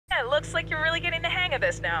looks like you're really getting the hang of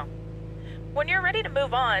this now. When you're ready to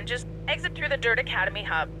move on, just exit through the Dirt Academy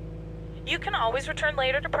hub. You can always return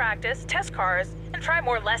later to practice, test cars, and try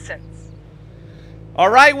more lessons. All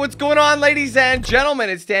right, what's going on, ladies and gentlemen?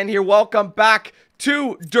 It's Dan here. Welcome back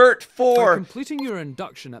to Dirt 4. By completing your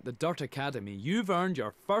induction at the Dirt Academy, you've earned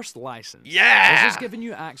your first license. Yeah! This has given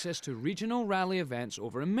you access to regional rally events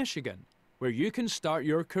over in Michigan, where you can start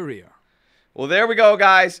your career. Well, there we go,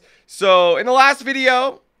 guys. So, in the last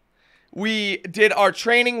video, we did our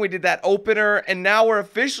training, we did that opener, and now we're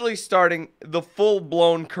officially starting the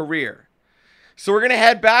full-blown career. So, we're going to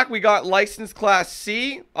head back. We got license class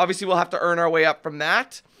C. Obviously, we'll have to earn our way up from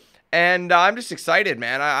that. And I'm just excited,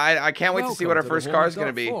 man. I can't wait to see what our first car is going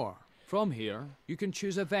to be. From here, you can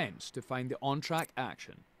choose events to find the on-track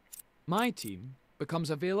action. My team becomes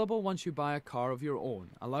available once you buy a car of your own,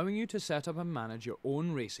 allowing you to set up and manage your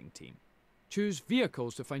own racing team. Choose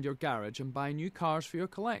vehicles to find your garage and buy new cars for your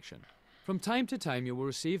collection. From time to time, you will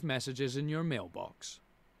receive messages in your mailbox.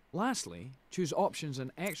 Lastly, choose options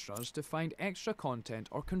and extras to find extra content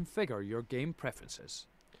or configure your game preferences.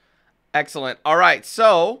 Excellent. All right,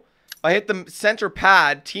 so I hit the center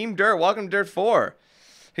pad. Team Dirt, welcome to Dirt 4.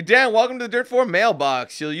 Hey, Dan, welcome to the Dirt 4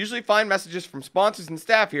 mailbox. You'll usually find messages from sponsors and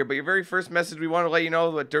staff here, but your very first message, we want to let you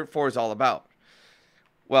know what Dirt 4 is all about.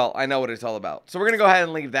 Well, I know what it's all about. So we're going to go ahead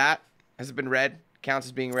and leave that. Has it been read? Counts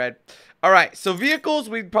as being read. All right, so vehicles,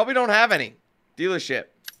 we probably don't have any. Dealership.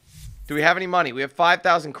 Do we have any money? We have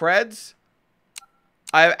 5,000 creds.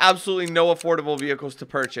 I have absolutely no affordable vehicles to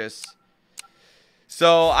purchase.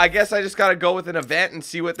 So I guess I just got to go with an event and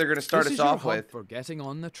see what they're going to start us off with. For getting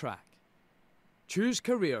on the track. Choose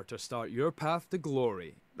career to start your path to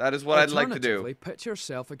glory. That is what I'd like to do. Alternatively, pit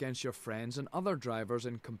yourself against your friends and other drivers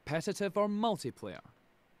in competitive or multiplayer.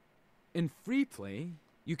 In free play,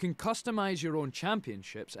 you can customize your own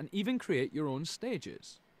championships and even create your own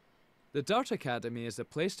stages. The Dirt Academy is the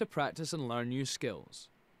place to practice and learn new skills.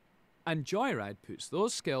 And Joyride puts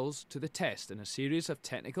those skills to the test in a series of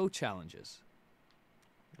technical challenges.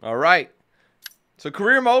 All right. So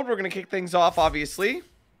career mode, we're going to kick things off, obviously.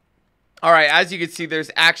 All right, as you can see,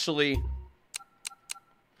 there's actually...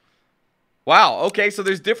 Wow, okay, so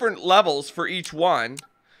there's different levels for each one.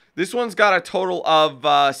 This one's got a total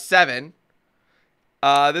of 7.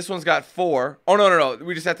 This one's got 4. Oh, no.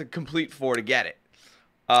 We just have to complete 4 to get it.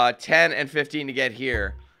 10 and 15 to get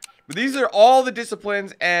here. But these are all the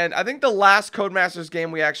disciplines, and I think the last Codemasters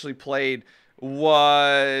game we actually played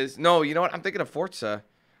was... No, you know what? I'm thinking of Forza.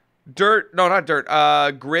 Dirt, no, not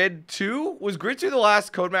Dirt. Grid 2? Was Grid 2 the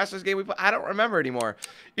last Codemasters game we played? I don't remember anymore.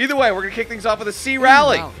 Either way, we're going to kick things off with a C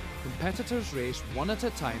Rally. Competitors race one at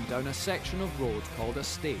a time down a section of road called a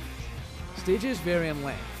stage. Stages vary in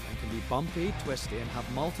length and can be bumpy, twisty, and have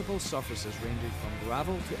multiple surfaces ranging from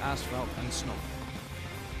gravel to asphalt and snow.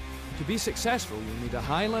 To be successful, you'll need a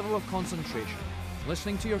high level of concentration,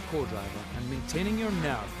 listening to your co-driver, and maintaining your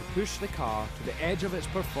nerve to push the car to the edge of its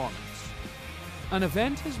performance. An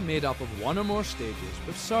event is made up of one or more stages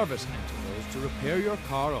with service intervals to repair your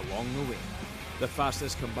car along the way. The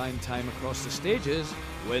fastest combined time across the stages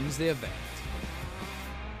wins the event.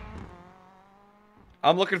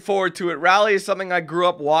 I'm looking forward to it. Rally is something I grew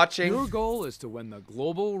up watching. Your goal is to win the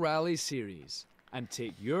Global Rally Series and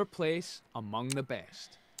take your place among the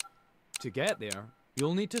best. To get there,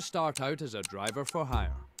 you'll need to start out as a driver for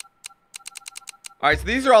hire. All right, so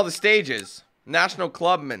these are all the stages. National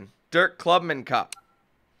Clubman, Dirt Clubman Cup.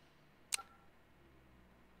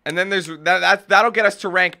 And then there's that'll get us to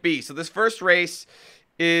rank B. So this first race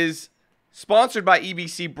is sponsored by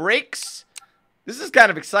EBC Brakes. This is kind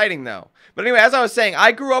of exciting, though. But anyway, as I was saying,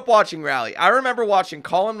 I grew up watching Rally. I remember watching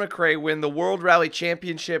Colin McRae win the World Rally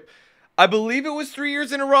Championship. I believe it was 3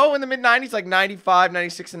 years in a row in the mid-90s, like 95,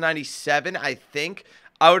 96, and 97, I think.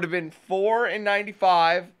 I would have been 4 in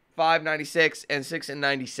 95, 5, 96, and 6 in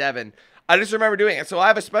 97. I just remember doing it. So I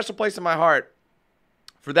have a special place in my heart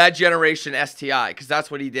for that generation STI, because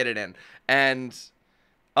that's what he did it in. And,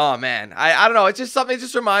 oh, man, I don't know. It's just something, it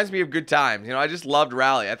just reminds me of good times. You know, I just loved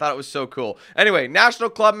Rally. I thought it was so cool. Anyway,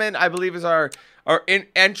 National Clubman, I believe, is our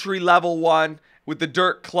entry-level one with the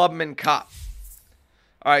Dirt Clubman Cup.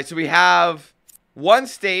 All right, so we have one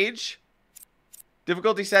stage.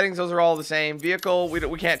 Difficulty settings, those are all the same. Vehicle,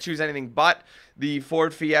 we can't choose anything but the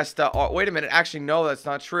Ford Fiesta. Oh, wait a minute. Actually, no, that's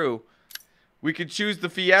not true. We could choose the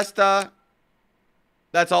Fiesta.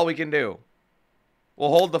 That's all we can do. We'll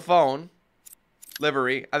hold the phone.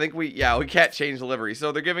 Livery. I think we can't change the livery.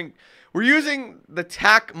 So we're using the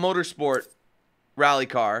TAC Motorsport rally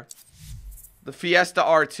car. The Fiesta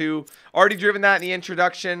R2. Already driven that in the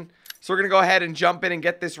introduction. So we're going to go ahead and jump in and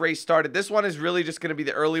get this race started. This one is really just going to be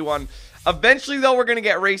the early one. Eventually, though, we're going to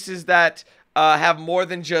get races that have more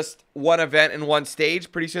than just one event in one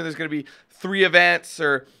stage. Pretty soon, there's going to be 3 events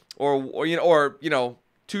or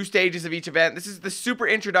 2 stages of each event. This is the super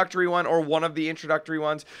introductory one or one of the introductory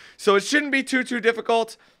ones. So it shouldn't be too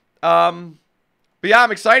difficult. But yeah,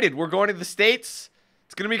 I'm excited. We're going to the States.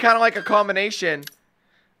 It's going to be kind of like a combination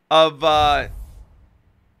of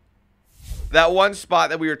that one spot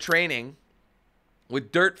that we were training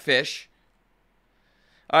with Dirtfish.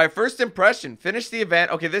 All right, first impression. Finish the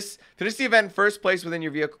event. Okay, finish the event in first place within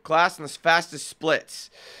your vehicle class and the fastest splits.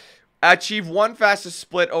 Achieve 1 fastest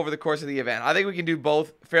split over the course of the event. I think we can do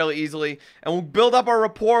both fairly easily. And we'll build up our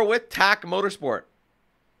rapport with TAC Motorsport.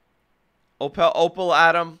 Opel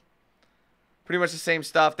Adam. Pretty much the same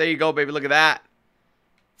stuff. There you go, baby. Look at that.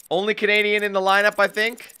 Only Canadian in the lineup, I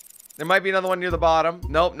think. There might be another one near the bottom.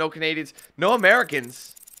 Nope, no Canadians. No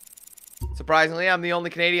Americans. Surprisingly, I'm the only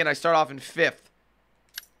Canadian. I start off in 5th.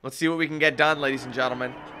 Let's see what we can get done, ladies and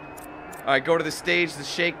gentlemen. All right, go to the stage, the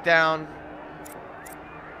shakedown.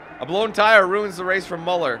 A blown tire ruins the race for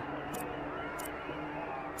Muller.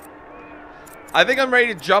 I think I'm ready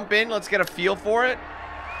to jump in. Let's get a feel for it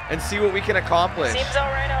and see what we can accomplish. Seems all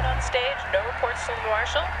right out on stage. No reports from the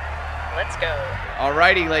marshal. Let's go.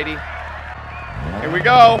 Alrighty, lady. Here we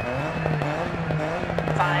go.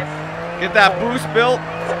 5. Get that boost built.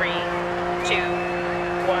 3, 2,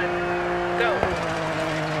 1, go.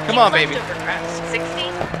 Come on, baby. Left over crest, 60.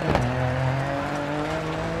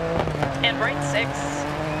 And right 6.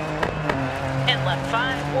 And left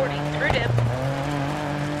 5, 40, through dip.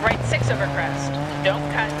 Right 6 over crest, don't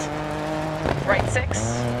cut. Right 6,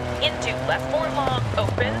 into left 4 long,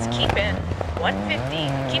 opens, keep in.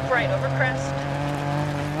 150, keep right over crest.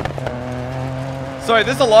 Sorry,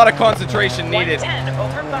 there's a lot of concentration needed. 110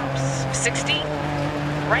 over bumps, 60.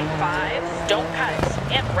 Right 5, don't cut.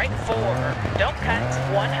 And right 4, don't cut.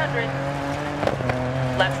 100.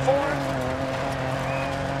 Left 4.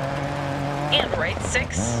 And right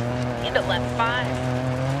 6. Into left 5.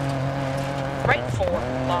 Right 4,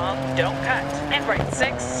 long, don't cut. And right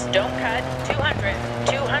 6, don't cut. 200.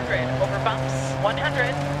 200 over bumps.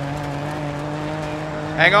 100.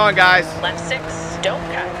 Hang on, guys. Left 6, don't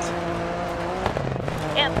cut.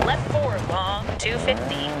 And left 4, long,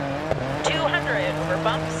 250. 200 over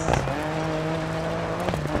bumps.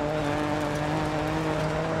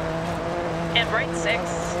 And right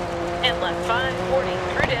 6. And left 5, 40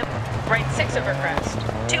 through dip. Right 6 over crest.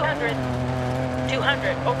 200.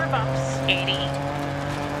 200 over bumps. 80.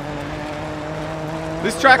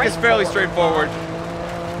 This track Right is fairly 4, straightforward.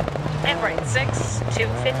 And right 6,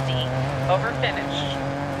 250 over finish.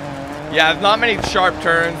 Yeah, not many sharp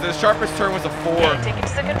turns. The sharpest turn was a 4. And take it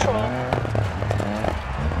to the control.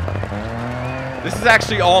 This is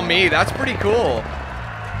actually all me. That's pretty cool.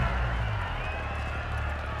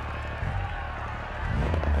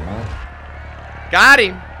 Got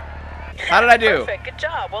him. How did I do? Perfect. Good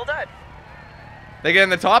job. Well done. They get in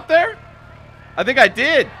the top there? I think I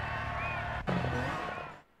did.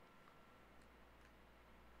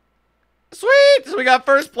 Sweet. So we got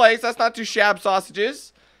first place. That's not too shab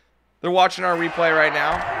sausages. They're watching our replay right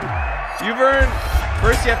now. You've earned,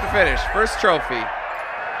 first you have to finish. First trophy.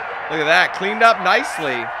 Look at that. Cleaned up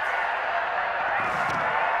nicely.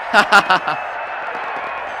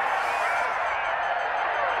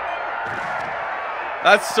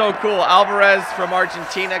 That's so cool. Alvarez from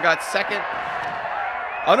Argentina got second.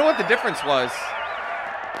 I don't know what the difference was.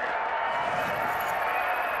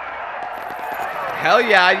 Hell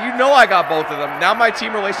yeah, you know I got both of them. Now my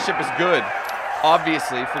team relationship is good.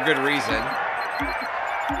 Obviously, for good reason.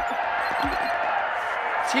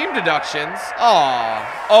 Team deductions.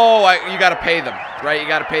 Aw. Oh, you gotta pay them, right? You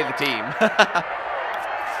gotta pay the team.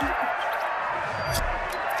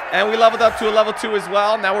 And we leveled up to a level 2 as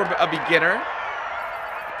well. Now we're a beginner.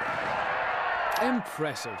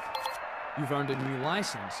 Impressive. You've earned a new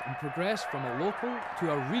license and progressed from a local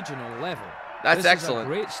to a regional level. That's this excellent.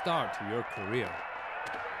 Is a great start to your career.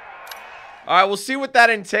 All right, we'll see what that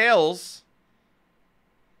entails.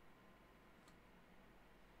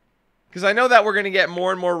 Because I know that we're going to get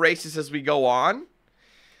more and more races as we go on.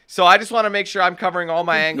 So I just want to make sure I'm covering all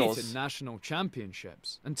my angles. Compete in national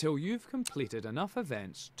championships until you've completed enough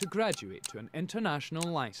events to graduate to an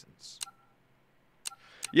international license.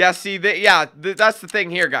 Yeah, see, that's the thing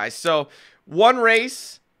here, guys. So 1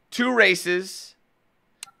 race, 2 races,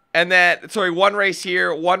 and then, sorry, 1 race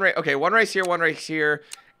here, 1 race, okay, 1 race here, 1 race here,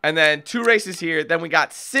 and then 2 races here. Then we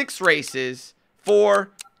got 6 races, 4,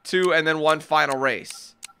 2, and then 1 final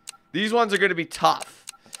race. These ones are going to be tough.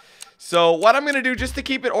 So what I'm going to do, just to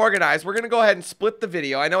keep it organized, we're going to go ahead and split the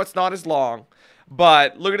video. I know it's not as long,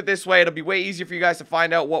 but look at it this way. It'll be way easier for you guys to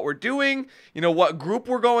find out what we're doing, you know, what group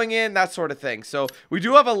we're going in, that sort of thing. So we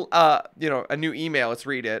do have a new email. Let's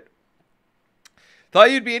read it. Thought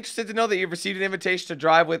you'd be interested to know that you've received an invitation to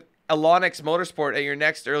drive with Alonix Motorsport at your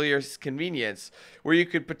next earliest convenience, where you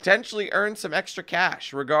could potentially earn some extra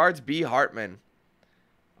cash. Regards, B. Hartman.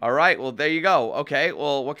 All right, well, there you go. Okay,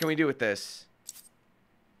 well, what can we do with this?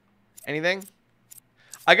 Anything?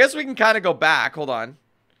 I guess we can kind of go back. Hold on.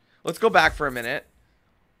 Let's go back for a minute.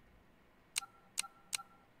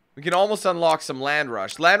 We can almost unlock some Land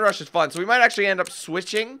Rush. Land Rush is fun, so we might actually end up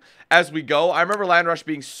switching as we go. I remember Land Rush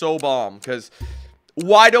being so bomb, because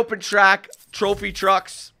wide open track, trophy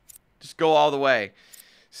trucks, just go all the way.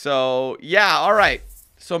 So, yeah, all right.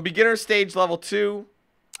 So, beginner stage level 2.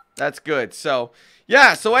 That's good. So,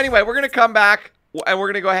 yeah, so anyway, we're going to come back and we're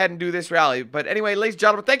going to go ahead and do this rally. But anyway, ladies and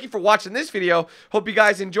gentlemen, thank you for watching this video. Hope you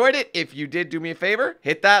guys enjoyed it. If you did, do me a favor,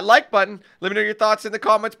 hit that like button. Let me know your thoughts in the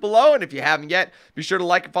comments below. And if you haven't yet, be sure to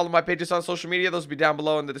like and follow my pages on social media. Those will be down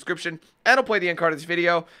below in the description. And I'll play the end card of this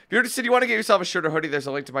video. If you're interested, you want to get yourself a shirt or hoodie, there's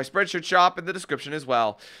a link to my Spreadshirt shop in the description as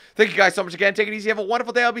well. Thank you guys so much again. Take it easy. Have a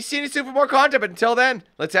wonderful day. I'll be seeing you soon for more content. But until then,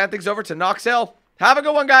 let's hand things over to Knox Hill. Have a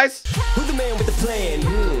good one, guys. Who's the man with the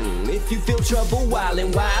plan? If you feel trouble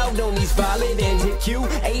wildin' wild on these violent ends, hit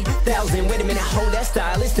DanQ8000. Wait a minute, hold that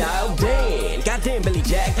style, it's dialed in. Goddamn Billy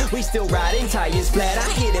Jack, we still riding, tires flat. I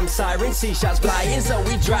hear them sirens, see shots flying, so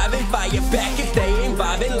we driving, fire back. If they ain't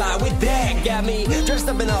vibing, lie with that. Got me dressed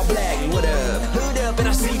up in all black, what up? Hood up, and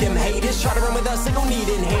I see them haters try to run with us, they gon' need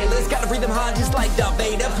inhalers. Gotta breathe them hard just like Darth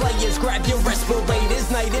Vader. Players, grab your respirators,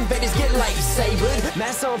 night invaders get lightsabered.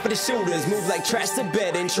 Mask on for the shooters, move like trash to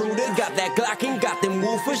bed intruder. Got that Glock and got them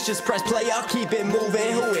woofers, just press play, I'll keep it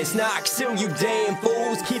moving. Who is Knox Hill, you damn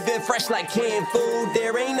fools? Keep it fresh like canned food.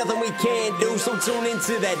 There ain't nothing we can't do, so tune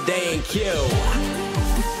into that DanQ.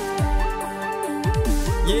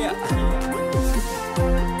 Yeah.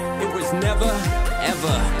 It was never,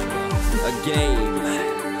 ever a game.